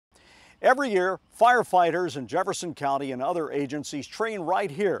Every year, firefighters in Jefferson County and other agencies train right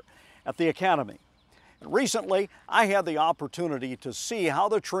here at the Academy. And recently, I had the opportunity to see how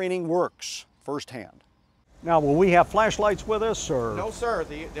the training works firsthand. Now, will we have flashlights with us, or? No, sir.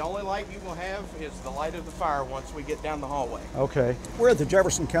 The only light you will have is the light of the fire once we get down the hallway. Okay. We're at the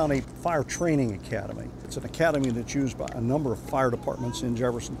Jefferson County Fire Training Academy. It's an academy that's used by a number of fire departments in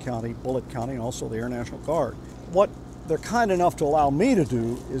Jefferson County, Bullitt County, and also the Air National Guard. What they're kind enough to allow me to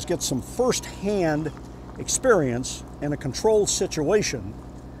do is get some first-hand experience in a controlled situation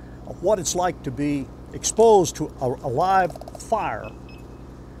of what it's like to be exposed to a live fire,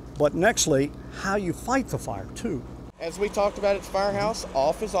 but nextly, how you fight the fire too. As we talked about at the firehouse,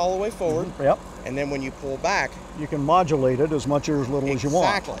 off is all the way forward. Yep. And then when you pull back, you can modulate it as much or as little as you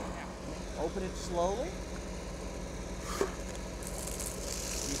want. Exactly. Open it slowly.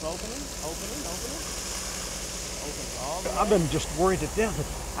 Keep opening. Open all the way. I've been just worried to death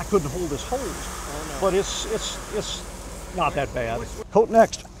that I couldn't hold this hose. Oh, no. But it's not that bad. Coat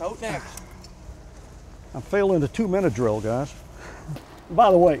next. Coat next. I'm failing the 2-minute drill, guys. By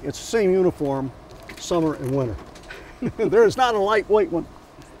the way, it's the same uniform, summer and winter. There's not a lightweight one.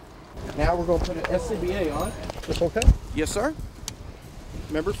 Now we're going to put an SCBA on. This okay? Yes, sir.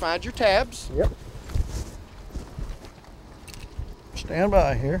 Remember, find your tabs. Yep. Stand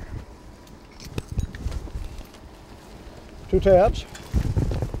by here. 2 tabs.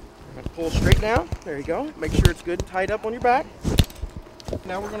 I'm going to pull straight down. There you go. Make sure it's good and tight up on your back.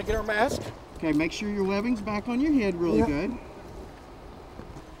 Now we're going to get our mask. Okay, make sure your webbing's back on your head really good.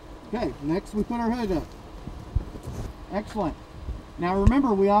 Okay, next we put our hood up. Excellent. Now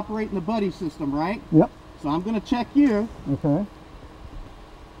remember, we operate in the buddy system, right? Yep. So I'm going to check you. Okay.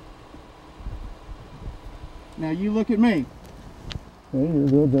 Now you look at me. Okay, you're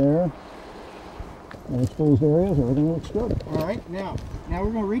good there. No exposed areas, everything looks good. All right, now we're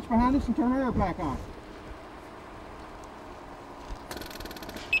going to reach behind us and turn our air pack on.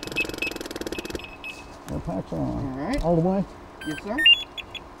 Air pack's on. All right. All the way? Yes, sir.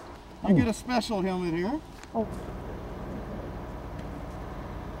 You get a special helmet here. Oh.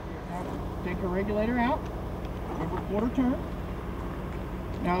 Now take your regulator out. Remember, quarter turn.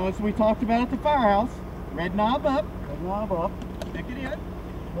 Now, as we talked about at the firehouse, red knob up. Red knob up. Stick it in.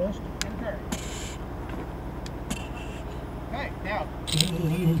 Twist. And turn. Okay, now.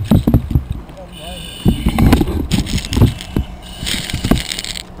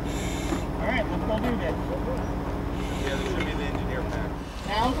 All right, let's go do this. Yeah, this should be the engineer pack.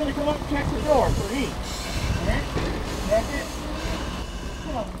 Now I'm going to come up and check the door for each. All right? That's it.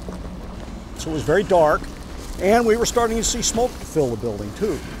 Come on. So it was very dark, and we were starting to see smoke fill the building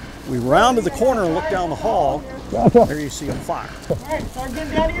too. We rounded the corner and looked down the hall. There you see a fire. All right, start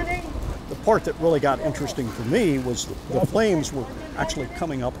getting down to your knee. The part that really got interesting for me was the flames were actually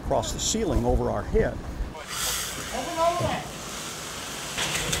coming up across the ceiling over our head. Open all the way.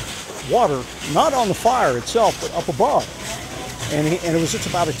 Water, not on the fire itself, but up above. And it was just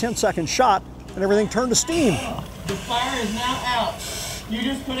about a 10-second shot, and everything turned to steam. The fire is now out. You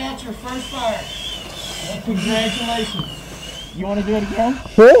just put out your first fire. Well, congratulations. You want to do it again?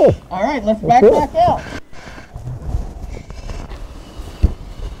 Sure. All right, let's back out.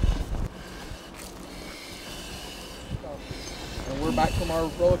 And we're back from our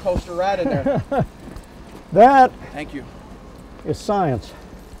roller coaster ride in there. That Thank you. is science.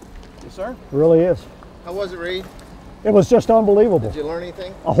 Yes, sir. It really is. How was it, Reed? It was just unbelievable. Did you learn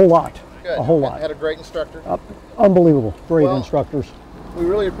anything? A whole lot. Good. A whole lot. Had a great instructor. Unbelievable. Great Well, instructors. We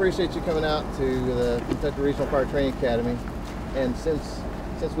really appreciate you coming out to the Kentucky Regional Fire Training Academy. And since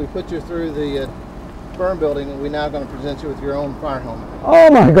we put you through the burn building, we're now going to present you with your own fire helmet. Oh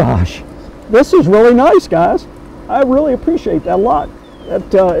my gosh. This is really nice, guys. I really appreciate that a lot.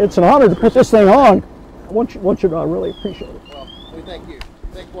 It's an honor to put this thing on. I want you to really appreciate it. Well, we thank you.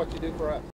 Thank you for what you do for us.